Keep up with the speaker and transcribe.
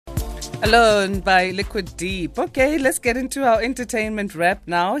Alone by Liquid Deep. Okay, let's get into our entertainment wrap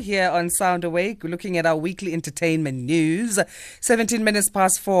now here on Sound Awake. We're looking at our weekly entertainment news. 17 minutes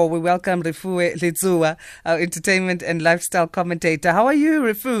past 4, we welcome Refuwe Letsooa, our entertainment and lifestyle commentator. How are you,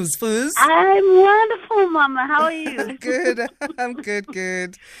 Refuwe? I'm wonderful, Mama. How are you? Good. I'm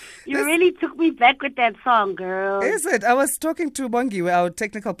good. You really took me back with that song, girl. Is it? I was talking to Bongi, our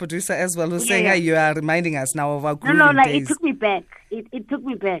technical producer as well, who's saying, hey, you are reminding us now of our grooving days. It took me back. It took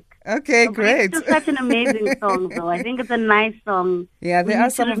me back. Okay, great. It's such an amazing song, though. I think it's a nice song. Yeah, there are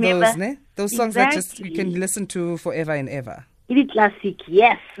some of those, ne? Those songs that just you can listen to forever and ever. It is classic,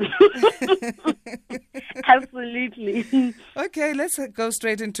 yes. Absolutely. Okay, let's go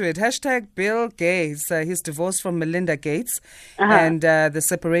straight into it. Hashtag Bill Gates, his divorce from Melinda Gates and the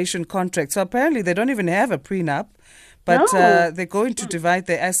separation contract. So apparently they don't even have a prenup, but they're going to divide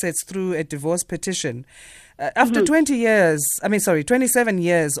their assets through a divorce petition. After 27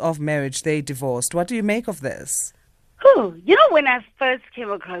 years of marriage, they divorced. What do you make of this? You know, when I first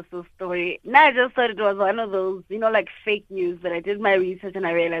came across this story, I just thought it was one of those, like fake news, but I did my research and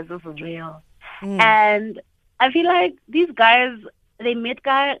I realized this was real. And I feel like these guys, they met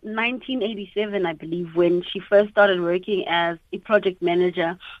in 1987, I believe, when she first started working as a project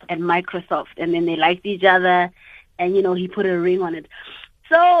manager at Microsoft. And then they liked each other and, he put a ring on it.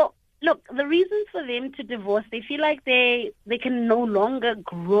 So, look, the reasons for them to divorce, they feel like they can no longer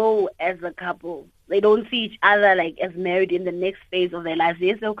grow as a couple. They don't see each other as married in the next phase of their lives.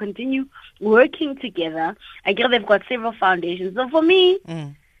 Yes, they'll continue working together. I guess they've got several foundations. So for me,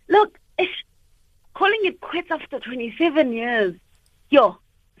 look, calling it quits after 27 years,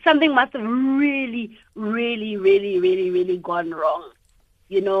 something must have really, really, really, really, really gone wrong.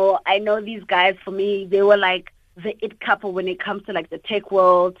 I know these guys, for me, they were like the it couple when it comes to the tech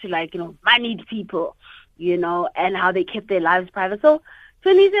world, to moneyed people, and how they kept their lives private. So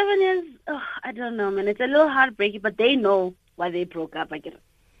 27 years, I don't know, man. It's a little heartbreaking, but they know why they broke up, I guess.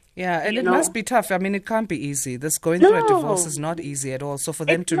 Yeah, and it must be tough. I mean, it can't be easy. Going through a divorce is not easy at all. So for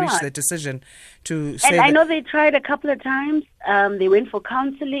them to reach the decision to say I know they tried a couple of times. They went for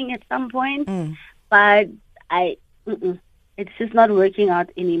counseling at some point, but it's just not working out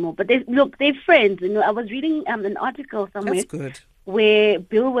anymore. But they're friends. I was reading an article somewhere. That's good. Where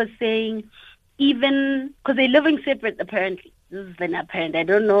Bill was saying, even because they're living separate, apparently. This is an apparent. I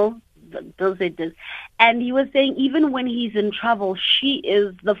don't know. Bill said this. And he was saying even when he's in trouble, she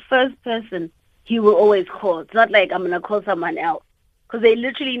is the first person he will always call. It's not like I'm going to call someone else. Because they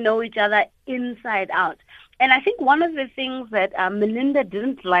literally know each other inside out. And I think one of the things that Melinda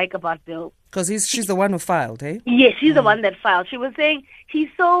didn't like about Bill... Because she's the one who filed, eh? Yes, she's the one that filed. She was saying he's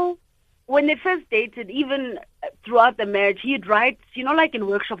so... When they first dated, even throughout the marriage, he'd write, like in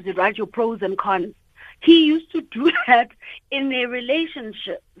workshops, he'd write your pros and cons. He used to do that in their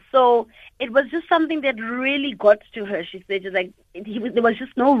relationship. So it was just something that really got to her. She said, there was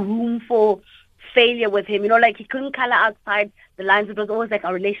just no room for failure with him. He couldn't color outside the lines. It was always like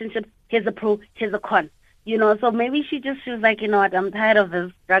our relationship, here's a pro, here's a con. So maybe she was like, what, I'm tired of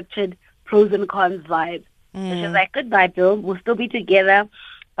this structured pros and cons vibe. So she was like, goodbye, Bill. We'll still be together,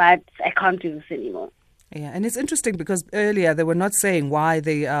 but I can't do this anymore. Yeah, and it's interesting because earlier they were not saying why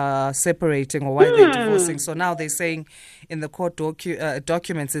they are separating or why they're divorcing. So now they're saying in the court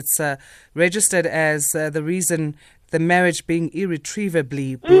documents it's registered as the reason the marriage being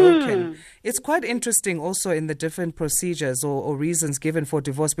irretrievably broken. It's quite interesting also in the different procedures or reasons given for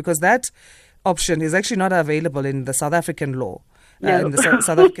divorce, because that option is actually not available in the South African law. In the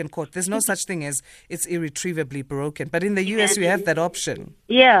South African court. There's no such thing as it's irretrievably broken. But in the US, you have that option.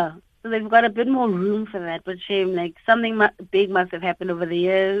 Yeah. So they've got a bit more room for that, but shame, something big must have happened over the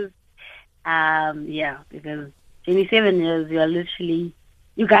years. Because 27 years,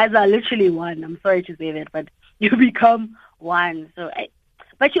 you guys are literally one. I'm sorry to say that, but you become one. So,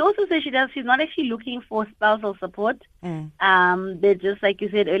 but she also says she's not actually looking for spousal support. They're just, like you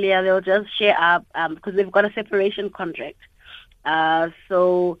said earlier, they'll just share up because they've got a separation contract.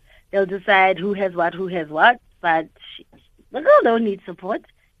 So they'll decide who has what, but the girl don't need support.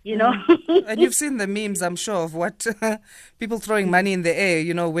 And you've seen the memes, I'm sure, of what people throwing money in the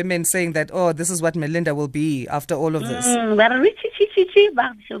air, women saying that, this is what Melinda will be after all of this.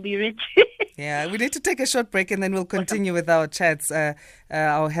 But she'll be rich. Yeah, we need to take a short break and then we'll continue with our chats, our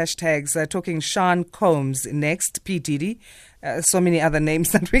hashtags, talking Sean Combs next, P. Diddy. So many other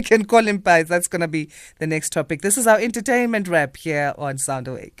names that we can call him by. That's going to be the next topic. This is our entertainment wrap here on Sound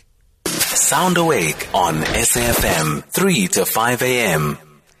Awake. Sound Awake on SAFM, 3 to 5 a.m.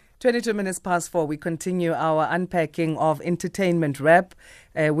 22 minutes past 4, we continue our unpacking of entertainment rap,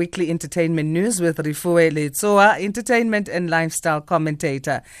 weekly entertainment news with Refuwe Letsooa, entertainment and lifestyle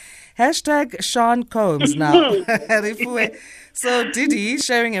commentator. Hashtag Sean Combs now. Refuwe. So Diddy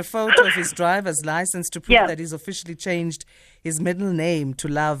sharing a photo of his driver's license to prove that he's officially changed his middle name to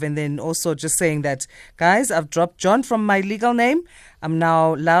Love, and then also just saying that, guys, I've dropped John from my legal name. I'm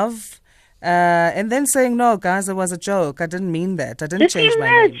now Love. And then saying, no, guys, it was a joke. I didn't mean that. I didn't change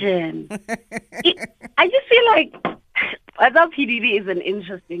my name. I just feel like I thought PDD is an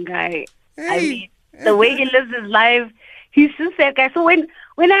interesting guy. Hey. I mean, the way he lives his life, he's just that guy. So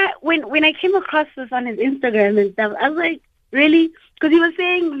when I came across this on his Instagram and stuff, I was like, really? Because he was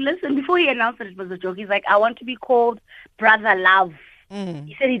saying, listen, before he announced that it was a joke, he's like, I want to be called Brother Love.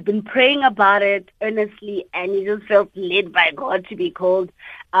 He said he'd been praying about it earnestly, and he just felt led by God to be called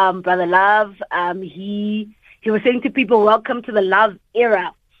Brother Love. He was saying to people, welcome to the love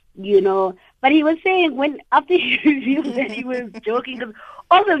era, you know. But he was saying, after he revealed that he was joking, because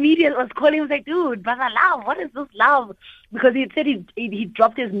all the media was calling him, was like, dude, Brother Love, what is this love? Because he said he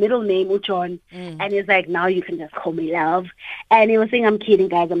dropped his middle name, Uchon, and he's like, now you can just call me Love. And he was saying, I'm kidding,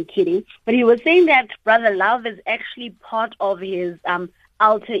 guys, I'm kidding. But he was saying that Brother Love is actually part of his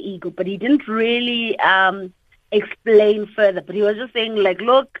alter ego, but he didn't really explain further. But he was just saying, like,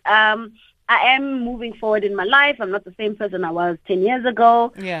 look, I am moving forward in my life. I'm not the same person I was 10 years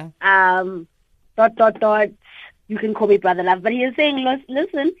ago. Yeah. You can call me Brother Love. But he is saying,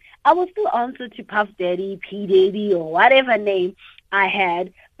 listen, I will still answer to Puff Daddy, P Daddy, or whatever name I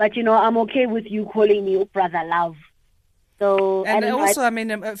had. But, you know, I'm okay with you calling me Brother Love. So, and also, I mean,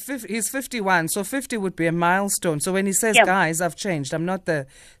 he's 51, so 50 would be a milestone. So when he says, guys, I've changed, I'm not the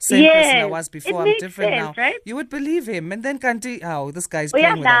same person I was before, I'm different now, right? You would believe him. And then this guy's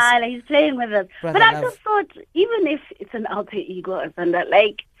playing with us. He's playing with us. Brother but I Love. just thought, even if it's an alter ego or something,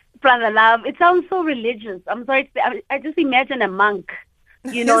 like Brother Love, it sounds so religious. I'm sorry to say, I just imagine a monk,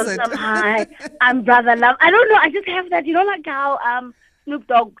 you know, somehow, I'm Brother Love. I don't know, I just have that, you know, like how Snoop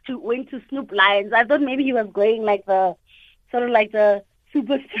Dogg went to Snoop Lions. I thought maybe he was going like the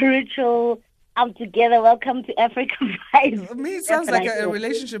super spiritual, out together, welcome to Africa vibes. For me, it sounds like a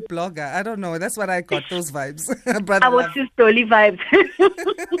relationship blogger. I don't know. That's what I got, those vibes. I was just totally vibes.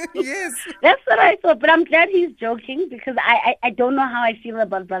 Yes. That's what I thought. But I'm glad he's joking, because I don't know how I feel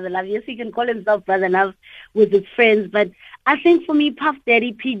about Brother Love. Yes, he can call himself Brother Love with his friends, but I think for me, Puff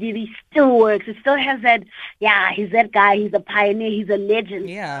Daddy, P Diddy still works. It still has that, he's that guy, he's a pioneer, he's a legend.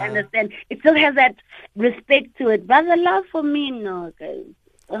 Yeah. I understand. It still has that respect to it. Brother Love, for me, no, guys.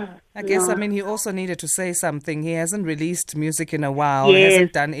 I guess, I mean, he also needed to say something. He hasn't released music in a while. He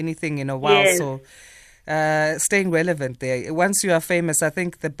hasn't done anything in a while. So staying relevant there. Once you are famous, I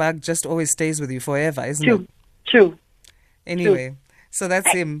think the bug just always stays with you forever, isn't it? True. Anyway, so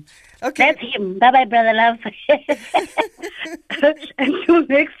that's him. Okay. That's him. Bye-bye, Brother Love. Until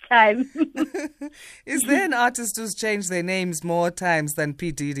next time. Is there an artist who's changed their names more times than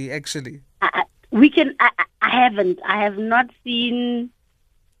P. Diddy, actually? I haven't. I have not seen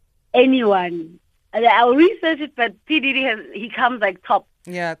anyone. I'll research it, but P. Diddy he comes like top.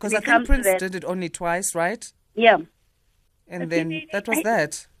 Yeah, because I think Prince did it only twice, right? Yeah. And then that was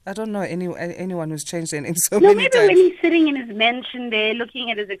that. I don't know anyone who's changed their name so many times. Maybe when he's sitting in his mansion there,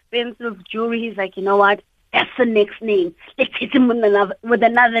 looking at his expensive jewelry, he's like, you know what? That's the next name. Let's hit him with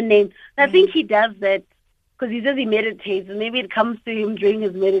another name. I think he does that because he says he meditates, and maybe it comes to him during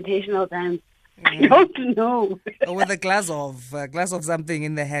his meditational times. I don't know. Or with a glass of something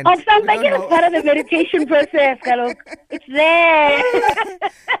in the hand. Or something. It's part of the meditation process, Kalok. It's there.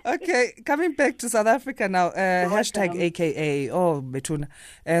 Okay, coming back to South Africa now. Hashtag AKA. Oh, Betuna.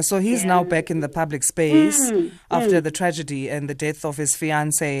 So he's now back in the public space after the tragedy and the death of his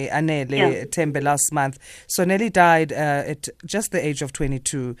fiancée, Anele Tembe, last month. So Nelly died at just the age of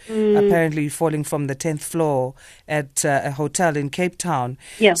 22, apparently falling from the 10th floor at a hotel in Cape Town.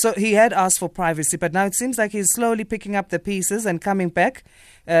 Yeah. So he had asked for privacy, but now it seems like he's slowly picking up the pieces and coming back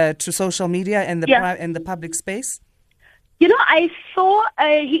to social media and the public space. You know, I saw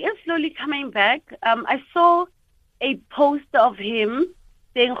he is slowly coming back. I saw a poster of him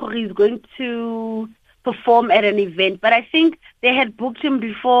saying he's going to perform at an event, but I think they had booked him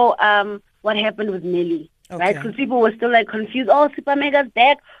before what happened with Nelly, right? Because people were still like confused. Oh, Super Mega's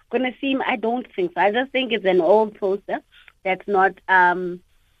back. Gonna see him? I don't think so. I just think it's an old poster that's not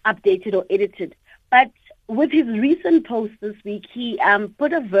updated or edited. But with his recent post this week, he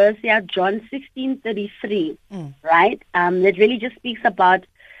put a verse here, John 16:33, right? That really just speaks about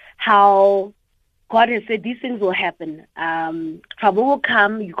how God has said these things will happen. Trouble will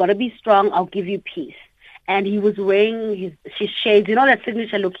come. You got to be strong. I'll give you peace. and he was wearing his shades. You know that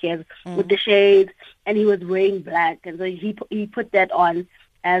signature look he has with the shades, and he was wearing black, and so he put that on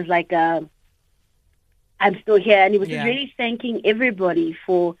as like a I'm still here, and he was just really thanking everybody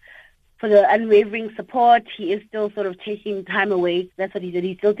for the unwavering support. He is still sort of taking time away. That's what he did.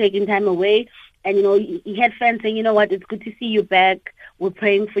 He's still taking time away. And, you know, he had fans saying, you know what, it's good to see you back. We're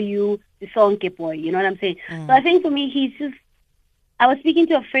praying for you. The song, boy. You know what I'm saying? So I think for me, I was speaking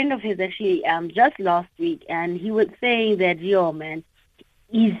to a friend of his actually just last week, and he was saying that, yo, man,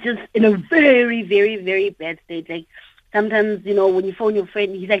 he's just in a very, very, very bad state. Like, sometimes, you know, when you phone your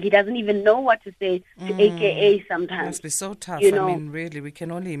friend, he's like, he doesn't even know what to say to AKA sometimes. It must be so tough. You know? I mean, really, we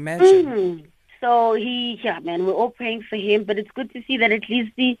can only imagine. So man, we're all praying for him, but it's good to see that at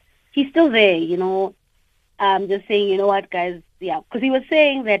least he's still there, you know. Just saying, you know what, guys, because he was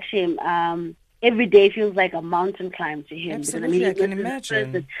saying that every day feels like a mountain climb to him. Absolutely, because, I can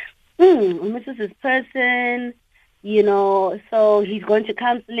imagine. He misses his person, you know, so he's going to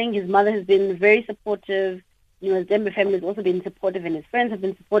counseling. His mother has been very supportive. You know, his Dembe family has also been supportive, and his friends have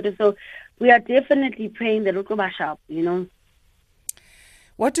been supportive. So we are definitely praying that Rukuba, you know.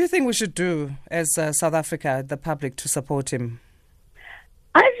 What do you think we should do as South Africa, the public, to support him?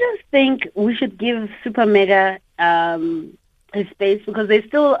 I just think we should give Super Mega his space, because there's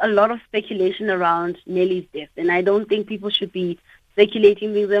still a lot of speculation around Nelly's death, and I don't think people should be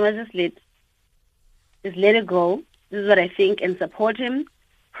speculating things. They must just let it go. This is what I think, and support him,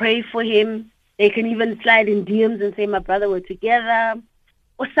 pray for him. They can even slide in DMs and say, my brother, we're together,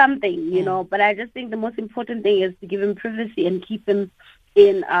 or something, you know. But I just think the most important thing is to give him privacy and keep him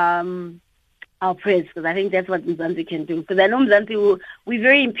in our prayers, because I think that's what Mzansi can do. Because I know Mzansi we're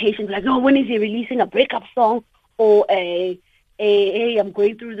very impatient, like, oh, when is he releasing a breakup song or hey, I'm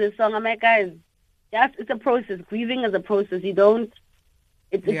going through this song. I'm like, guys, it's a process. Grieving is a process.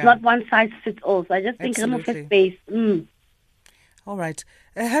 It's not one size fits all. So I just think I'm a space. All right.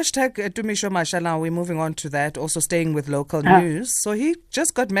 Hashtag Tumisho Masha. Now we're moving on to that. Also staying with local news. So he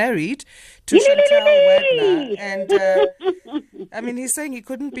just got married to Chantal Wagner. And I mean, he's saying he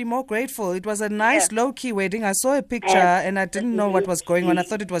couldn't be more grateful. It was a nice low-key wedding. I saw a picture and I didn't know what was going on. I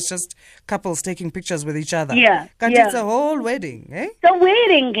thought it was just couples taking pictures with each other. It's a whole wedding, eh? It's a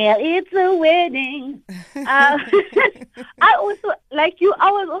wedding, girl. It's a wedding. I also, like you, I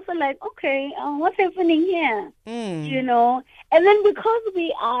was also like, okay, what's happening here? You know? And then because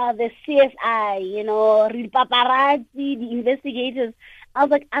we are the CSI, you know, real paparazzi, the investigators, I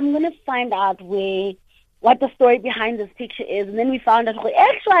was like, I'm going to find out what the story behind this picture is. And then we found out,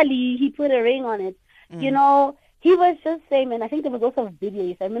 actually, he put a ring on it. You know, he was just saying, and I think there was also a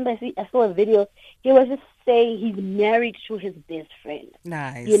video. I remember I saw a video. He was just saying he's married to his best friend.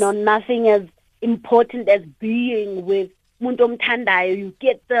 Nice. You know, nothing as important as being with Muntu Omthandayo. You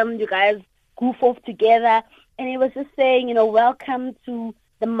get them, you guys goof off together. And he was just saying, you know, welcome to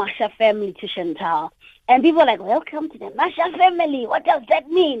the Masha family, to Chantal. And people were like, welcome to the Masha family. What does that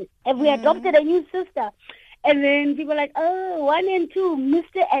mean? Have we adopted a new sister? And then people were like, oh, 1 and 2,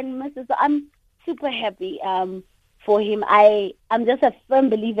 Mr. and Mrs. So I'm super happy for him. I'm just a firm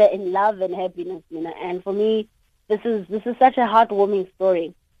believer in love and happiness, you know. And for me, this is such a heartwarming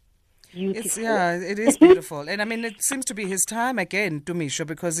story. Beautiful. It is beautiful. And I mean, it seems to be his time again, Tumisho,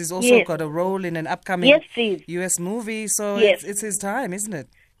 because he's also got a role in an upcoming US movie. So it's his time, isn't it?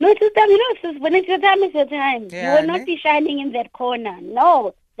 No, it's his time. You know, when it's your time, it's your time. You will not be shining in that corner.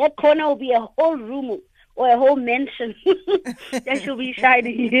 No, that corner will be a whole room or a whole mansion that you'll be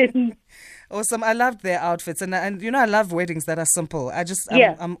shining in. Awesome. I loved their outfits. And you know, I love weddings that are simple.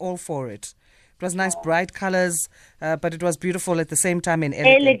 I'm all for it. It was nice, bright colors, but it was beautiful at the same time and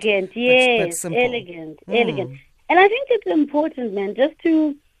elegant. Elegant, yes, but simple. Elegant. And I think it's important, man,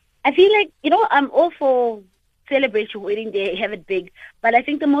 I feel like, you know, I'm all for celebrate your wedding day, have it big, but I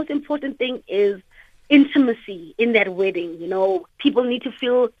think the most important thing is intimacy in that wedding. You know, people need to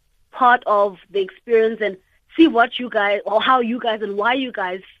feel part of the experience and see what you guys, or how you guys and why you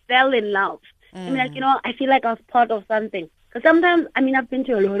guys fell in love. I mean, like, you know, I feel like I was part of something. Because sometimes, I mean, I've been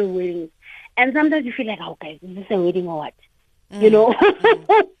to a lot of weddings. And sometimes you feel like, oh, guys, is this a wedding or what? You know?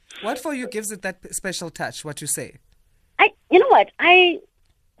 What for you gives it that special touch, what you say? You know what?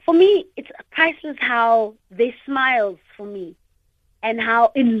 For me, it's priceless how they smiled for me and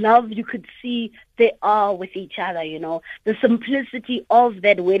how in love you could see they are with each other, you know? The simplicity of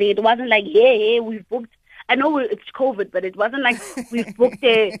that wedding. It wasn't like, yeah, we've booked. I know it's COVID, but it wasn't like we've booked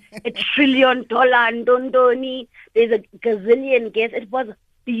 $1 trillion Ndondoni. There's a gazillion guests. It was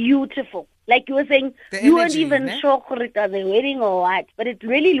beautiful. Like you were saying, you weren't even sure if it was a wedding or what, but it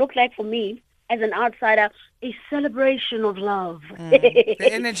really looked like, for me, as an outsider, a celebration of love. The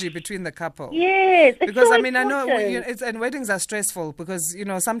energy between the couple. Yes. Because, so I mean, important. I know, and weddings are stressful because,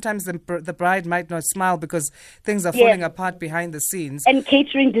 sometimes the bride might not smile because things are falling apart behind the scenes. And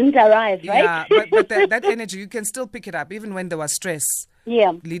catering didn't arrive, right? Yeah, but that energy, you can still pick it up, even when there was stress.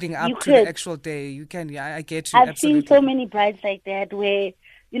 Yeah. Leading up to the actual day. You can, I get you. I've absolutely. seen so many brides like that where,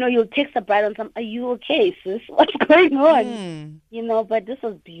 you'll text a bride on some, are you okay, sis? What's going on? But this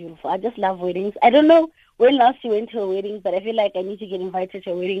was beautiful. I just love weddings. I don't know when last you went to a wedding, but I feel like I need to get invited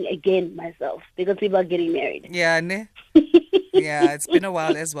to a wedding again myself because people are getting married. Yeah, ne? Yeah, it's been a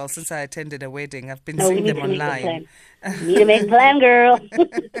while as well since I attended a wedding. I've been seeing them online. You need to make a plan, girl.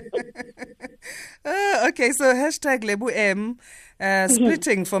 Okay, so hashtag Lebu M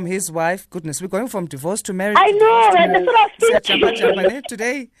splitting from his wife. Goodness, we're going from divorce to marriage. I know, that's what I was thinking.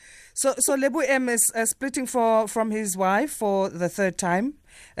 Today. So Lebu M is splitting from his wife for the third time.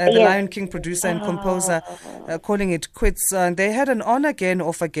 The Lion King producer and composer calling it quits. They had an on-again,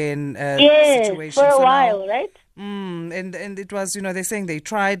 off-again situation. For a while, right? And it was, they're saying they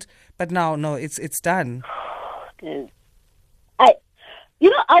tried, but now, no, it's done. I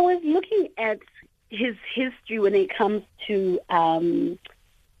was looking at his history when it comes to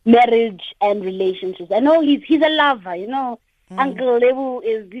marriage and relationships. I know he's a lover, Uncle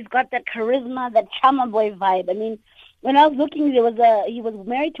Lebu he's got that charisma, that charmer boy vibe. I mean, when I was looking, he was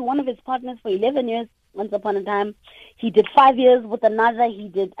married to one of his partners for 11 years once upon a time. He did 5 years with another. He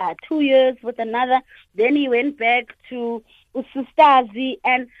did 2 years with another. Then he went back to Ustazi,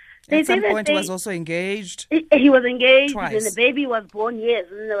 and at some point he was also engaged. He was engaged. Twice. Then the baby was born. Yes,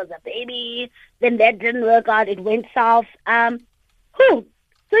 and there was a baby. Then that didn't work out. It went south. So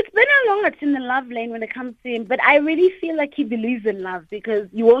it's been a lot in the love lane when it comes to him. But I really feel like he believes in love because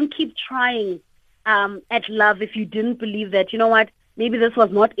you won't keep trying at love if you didn't believe that, maybe this was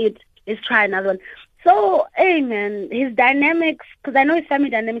not it. Let's try another one. So, hey, man, his dynamics, because I know his family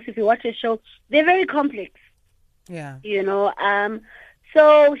dynamics, if you watch his show, they're very complex. Yeah.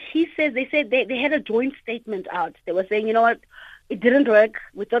 So they said they had a joint statement out. They were saying, it didn't work.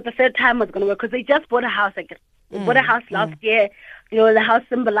 We thought the third time was going to work because they just bought a house. They bought a house last year. The house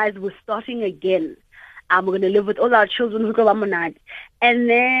symbolized we're starting again. We're going to live with all our children. And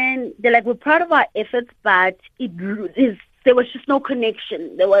then they're like, we're proud of our efforts, but there was just no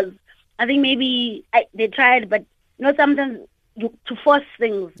connection. There was, I think maybe they tried, but sometimes to force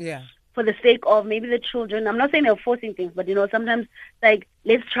things for the sake of maybe the children. I'm not saying they're forcing things, but sometimes like,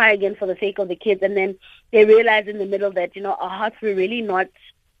 let's try again for the sake of the kids. And then they realize in the middle that, our hearts were really not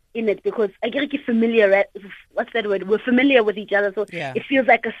in it because I get familiar, right? What's that word? We're familiar with each other. So it feels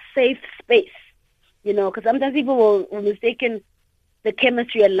like a safe space, because sometimes people will mistaken the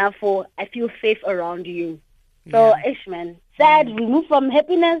chemistry and love for, I feel safe around you. So, man, sad. We move from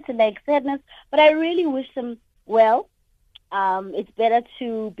happiness to like sadness, but I really wish them well. It's better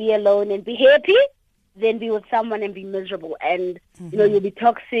to be alone and be happy than be with someone and be miserable. And, you'll be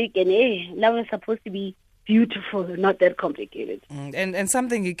toxic and, love is supposed to be beautiful, not that complicated. And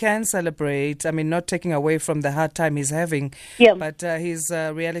something he can celebrate, I mean, not taking away from the hard time he's having, but his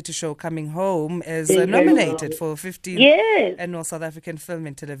reality show Coming Home is nominated for 15th Annual South African Film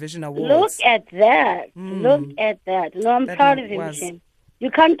and Television Awards. Look at that. Look at that. No, I'm proud of him, Shane. You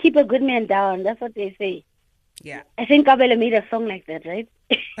can't keep a good man down. That's what they say. Yeah. I think Kabele made a song like that, right?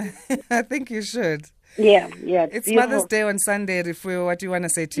 I think you should. Yeah. It's beautiful. Mother's Day on Sunday, Refuwe. What do you want to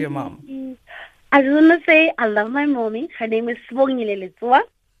say to your mom? I just want to say I love my mommy. Her name is Letsooa.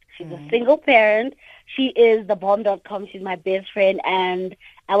 She's a single parent. She is the bomb.com. She's my best friend. And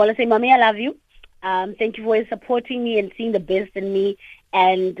I want to say, Mommy, I love you. Thank you for supporting me and seeing the best in me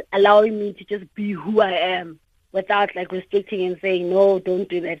and allowing me to just be who I am without like restricting and saying, no, don't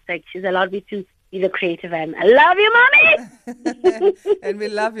do that. It's like she's allowed me to be the creative I am. I love you, Mommy! And we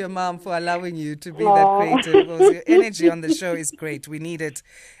love your mom for allowing you to be that creative. Your energy on the show is great. We need it.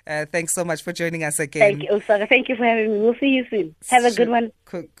 Thanks so much for joining us again. Thank you, Osaka. Thank you for having me. We'll see you soon. Have a good one.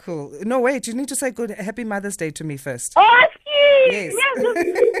 Cool. No, wait. You need to say Happy Mother's Day to me first. Oh, yes.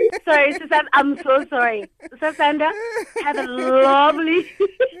 Sorry, Susan. I'm so sorry. Sandra, have a lovely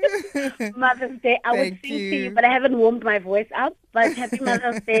Mother's Day. I would sing to you, but I haven't warmed my voice up. But Happy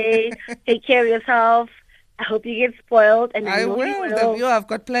Mother's Day. Take care of yourself. I hope you get spoiled. And I will. I've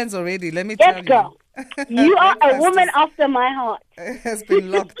got plans already. Let me tell you. Go. You are a woman after my heart. It has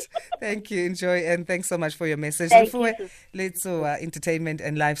been locked. Thank you. Enjoy. And thanks so much for your message. Refuwe, Letsooa, entertainment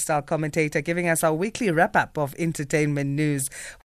and lifestyle commentator, giving us our weekly wrap-up of entertainment news.